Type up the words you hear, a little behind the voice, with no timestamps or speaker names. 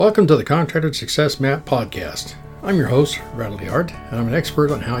Welcome to the Contractor Success Map podcast. I'm your host, Bradley Hart, and I'm an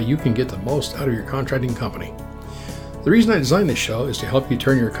expert on how you can get the most out of your contracting company. The reason I designed this show is to help you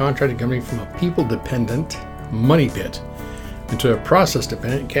turn your contracting company from a people-dependent money pit into a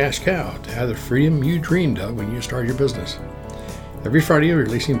process-dependent cash cow to have the freedom you dreamed of when you started your business. Every Friday, we're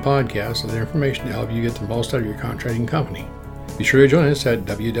releasing podcasts with information to help you get the most out of your contracting company. Be sure to join us at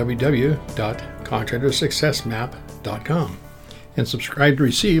www.contractorsuccessmap.com and subscribe to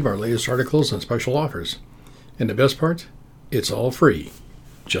receive our latest articles and special offers. And the best part, it's all free,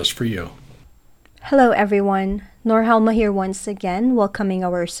 just for you. Hello everyone, Norhalma here once again, welcoming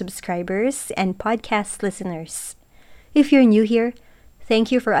our subscribers and podcast listeners. If you're new here,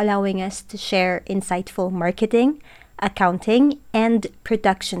 thank you for allowing us to share insightful marketing, accounting, and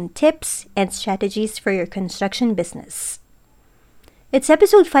production tips and strategies for your construction business. It's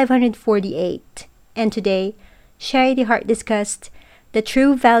episode 548, and today, Sherry DeHart discussed the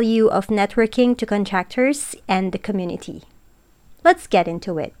true value of networking to contractors and the community. Let's get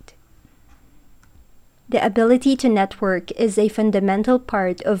into it. The ability to network is a fundamental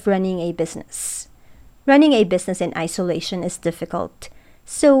part of running a business. Running a business in isolation is difficult,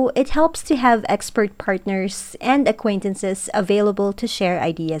 so it helps to have expert partners and acquaintances available to share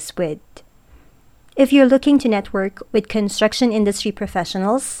ideas with. If you're looking to network with construction industry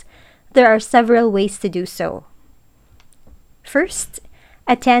professionals, there are several ways to do so. First,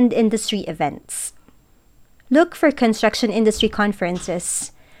 attend industry events. Look for construction industry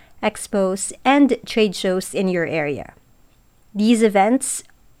conferences, expos, and trade shows in your area. These events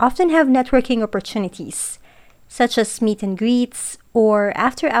often have networking opportunities, such as meet and greets or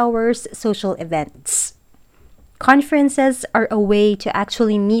after-hours social events. Conferences are a way to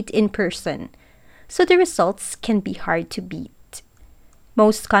actually meet in person, so the results can be hard to beat.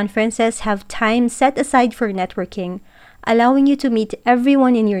 Most conferences have time set aside for networking, allowing you to meet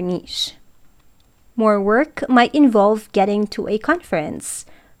everyone in your niche. More work might involve getting to a conference,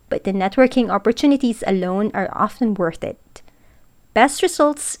 but the networking opportunities alone are often worth it. Best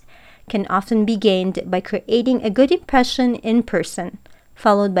results can often be gained by creating a good impression in person,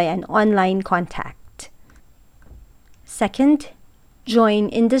 followed by an online contact. Second, join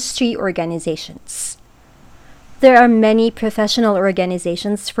industry organizations. There are many professional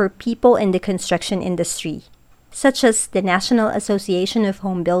organizations for people in the construction industry, such as the National Association of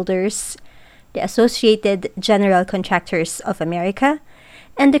Home Builders, the Associated General Contractors of America,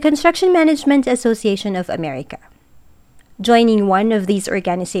 and the Construction Management Association of America. Joining one of these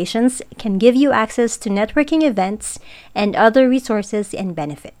organizations can give you access to networking events and other resources and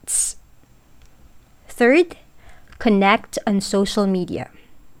benefits. Third, connect on social media.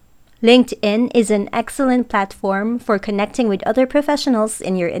 LinkedIn is an excellent platform for connecting with other professionals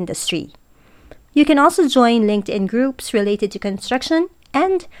in your industry. You can also join LinkedIn groups related to construction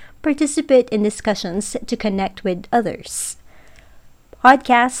and participate in discussions to connect with others.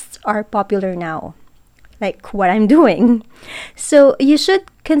 Podcasts are popular now, like what I'm doing. So you should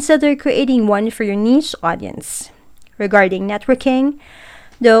consider creating one for your niche audience. Regarding networking,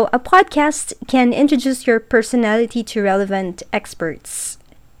 though, a podcast can introduce your personality to relevant experts.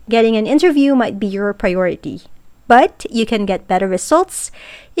 Getting an interview might be your priority, but you can get better results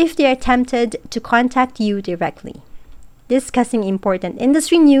if they are tempted to contact you directly. Discussing important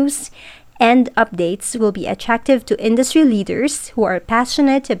industry news and updates will be attractive to industry leaders who are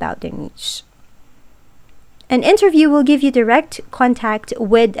passionate about their niche. An interview will give you direct contact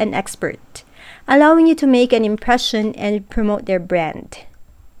with an expert, allowing you to make an impression and promote their brand.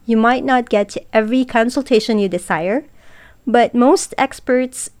 You might not get every consultation you desire, but most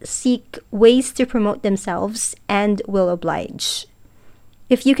experts seek ways to promote themselves and will oblige.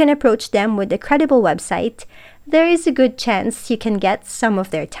 If you can approach them with a credible website, there is a good chance you can get some of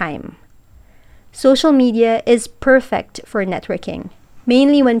their time. Social media is perfect for networking,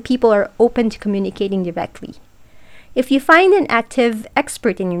 mainly when people are open to communicating directly. If you find an active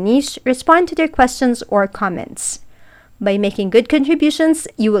expert in your niche, respond to their questions or comments. By making good contributions,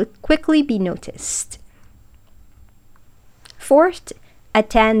 you will quickly be noticed. Fourth,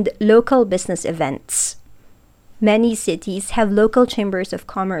 attend local business events. Many cities have local chambers of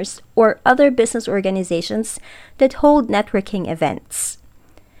commerce or other business organizations that hold networking events.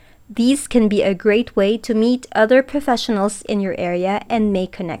 These can be a great way to meet other professionals in your area and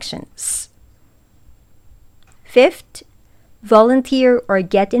make connections. Fifth, volunteer or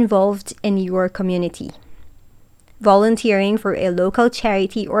get involved in your community. Volunteering for a local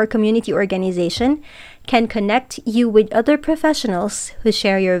charity or community organization can connect you with other professionals who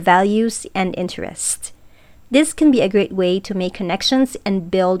share your values and interests. This can be a great way to make connections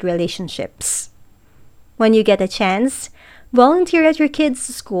and build relationships. When you get a chance, Volunteer at your kids'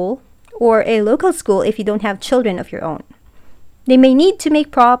 school or a local school if you don't have children of your own. They may need to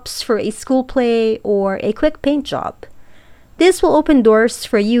make props for a school play or a quick paint job. This will open doors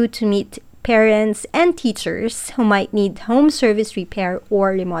for you to meet parents and teachers who might need home service repair or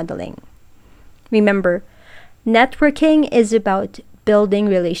remodeling. Remember, networking is about building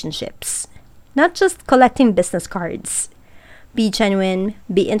relationships, not just collecting business cards. Be genuine,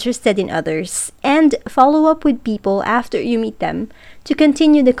 be interested in others, and follow up with people after you meet them to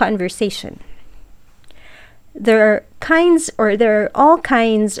continue the conversation. There are all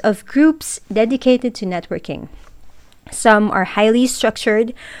kinds of groups dedicated to networking. Some are highly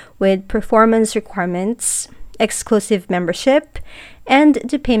structured with performance requirements, exclusive membership, and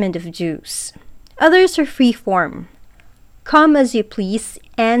the payment of dues. Others are free form. Come as you please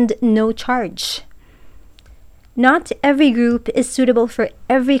and no charge. Not every group is suitable for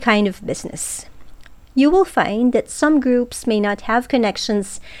every kind of business. You will find that some groups may not have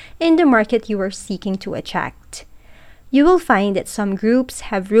connections in the market you are seeking to attract. You will find that some groups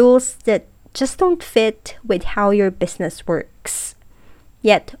have rules that just don't fit with how your business works.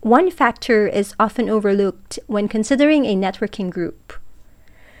 Yet, one factor is often overlooked when considering a networking group.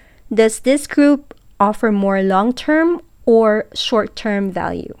 Does this group offer more long-term or short-term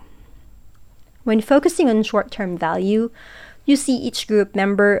value? When focusing on short-term value, you see each group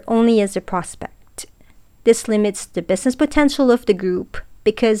member only as a prospect. This limits the business potential of the group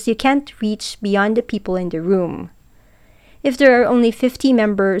because you can't reach beyond the people in the room. If there are only 50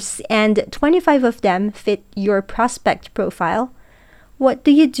 members and 25 of them fit your prospect profile, what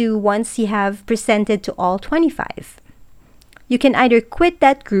do you do once you have presented to all 25? You can either quit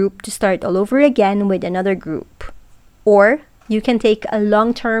that group to start all over again with another group, or you can take a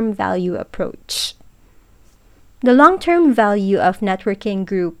long-term value approach. The long-term value of networking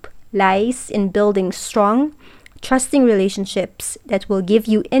group lies in building strong, trusting relationships that will give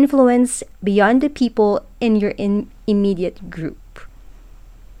you influence beyond the people in your immediate group.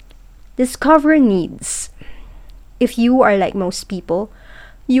 Discover needs. If you are like most people,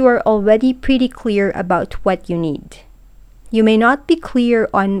 you are already pretty clear about what you need. You may not be clear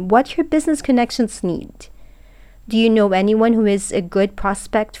on what your business connections need. Do you know anyone who is a good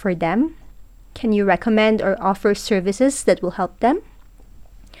prospect for them? Can you recommend or offer services that will help them?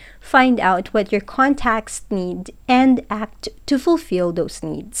 Find out what your contacts need and act to fulfill those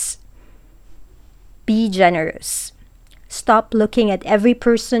needs. Be generous. Stop looking at every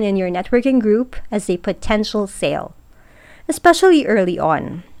person in your networking group as a potential sale, especially early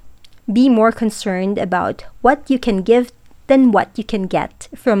on. Be more concerned about what you can give than what you can get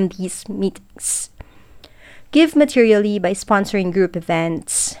from these meetings. Give materially by sponsoring group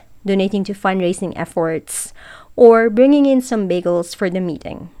events, donating to fundraising efforts, or bringing in some bagels for the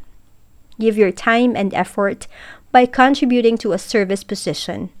meeting. Give your time and effort by contributing to a service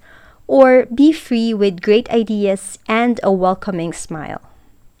position, or be free with great ideas and a welcoming smile.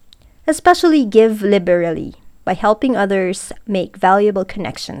 Especially give liberally by helping others make valuable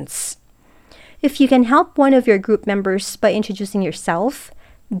connections. If you can help one of your group members by introducing yourself,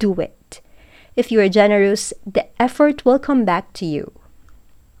 do it. If you are generous, the effort will come back to you.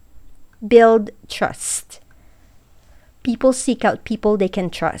 Build trust. People seek out people they can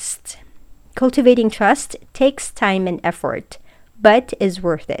trust. Cultivating trust takes time and effort, but is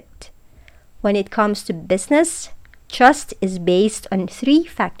worth it. When it comes to business, trust is based on 3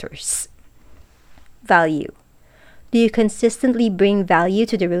 factors. Value. Do you consistently bring value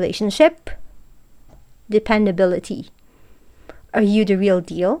to the relationship? Dependability. Are you the real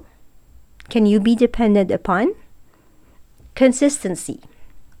deal? Can you be depended upon? Consistency.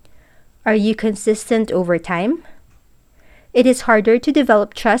 Are you consistent over time? It is harder to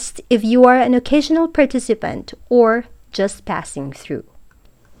develop trust if you are an occasional participant or just passing through.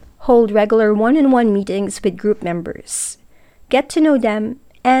 Hold regular one-on-one meetings with group members. Get to know them,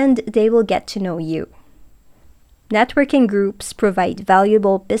 and they will get to know you. Networking groups provide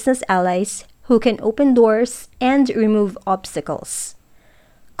valuable business allies who can open doors and remove obstacles.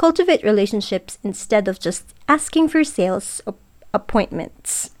 Cultivate relationships instead of just asking for sales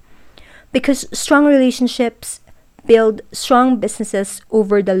appointments. Because strong relationships build strong businesses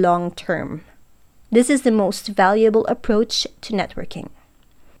over the long term. This is the most valuable approach to networking.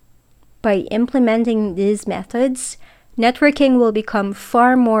 By implementing these methods, networking will become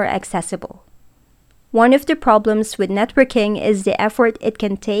far more accessible. One of the problems with networking is the effort it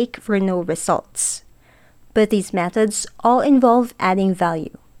can take for no results. But these methods all involve adding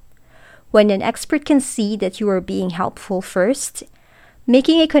value. When an expert can see that you are being helpful first,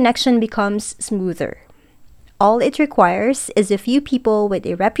 making a connection becomes smoother. All it requires is a few people with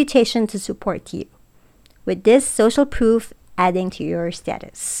a reputation to support you. With this social proof, adding to your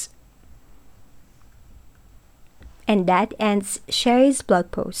status. And that ends Sherry's blog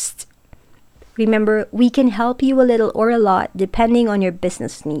post. Remember, we can help you a little or a lot depending on your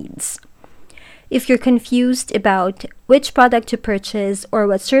business needs. If you're confused about which product to purchase or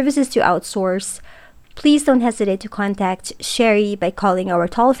what services to outsource, please don't hesitate to contact Sherry by calling our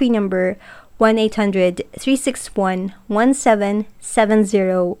toll-free number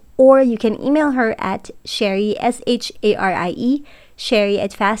 1-800-361-1770, or you can email her at Sherry, S-H-A-R-I-E,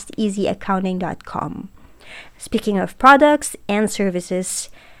 Sherry@fasteasyaccounting.com. Speaking of products and services,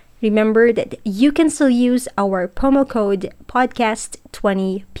 remember that you can still use our promo code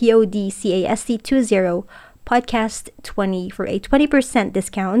podcast20, PODCAST20, podcast20 for a 20%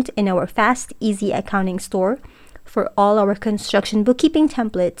 discount in our Fast Easy Accounting store for all our construction bookkeeping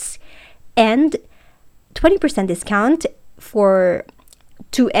templates, and 20% discount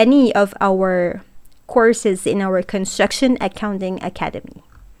to any of our courses in our Construction Accounting Academy.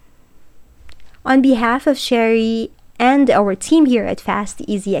 On behalf of Sherry and our team here at Fast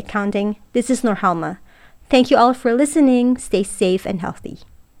Easy Accounting, this is Norhalma. Thank you all for listening. Stay safe and healthy.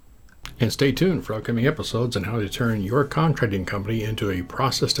 And stay tuned for upcoming episodes on how to turn your contracting company into a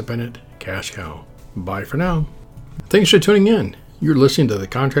process-dependent cash cow. Bye for now. Thanks for tuning in. You're listening to the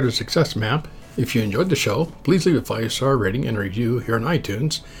Contractor Success Map. If you enjoyed the show, please leave a 5-star rating and review here on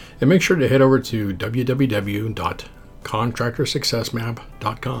iTunes, and make sure to head over to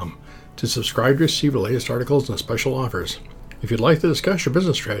www.contractorsuccessmap.com to subscribe to receive the latest articles and special offers. If you'd like to discuss your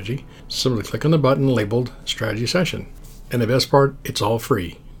business strategy, simply click on the button labeled Strategy Session. And the best part, it's all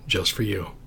free, just for you.